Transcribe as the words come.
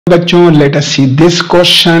बच्चों, let us see this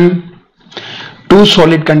question. Two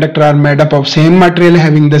solid conductors are made up of same material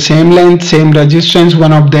having the same length, same resistance.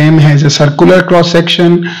 One of them has a circular cross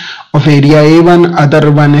section of area A1,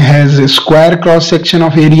 other one has a square cross section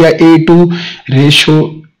of area A2.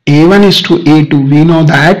 Ratio A1 is to A2. We know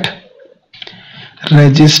that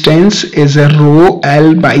resistance is a rho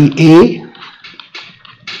L by A.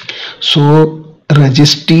 So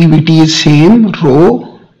resistivity is same,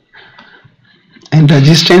 rho, and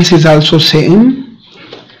resistance is also same.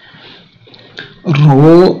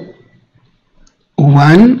 Rho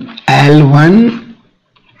 1 L1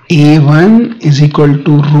 A1 is equal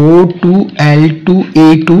to rho 2 L2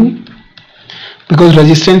 A2. Because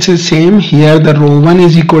resistance is same, here the rho 1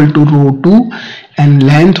 is equal to rho 2 and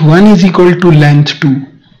length 1 is equal to length 2.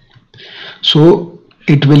 So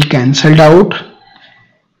it will cancel out.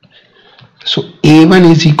 So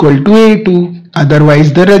A1 is equal to A2.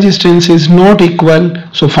 Otherwise the resistance is not equal.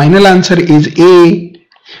 So final answer is A.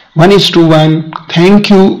 1:1. Thank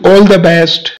you. All the best.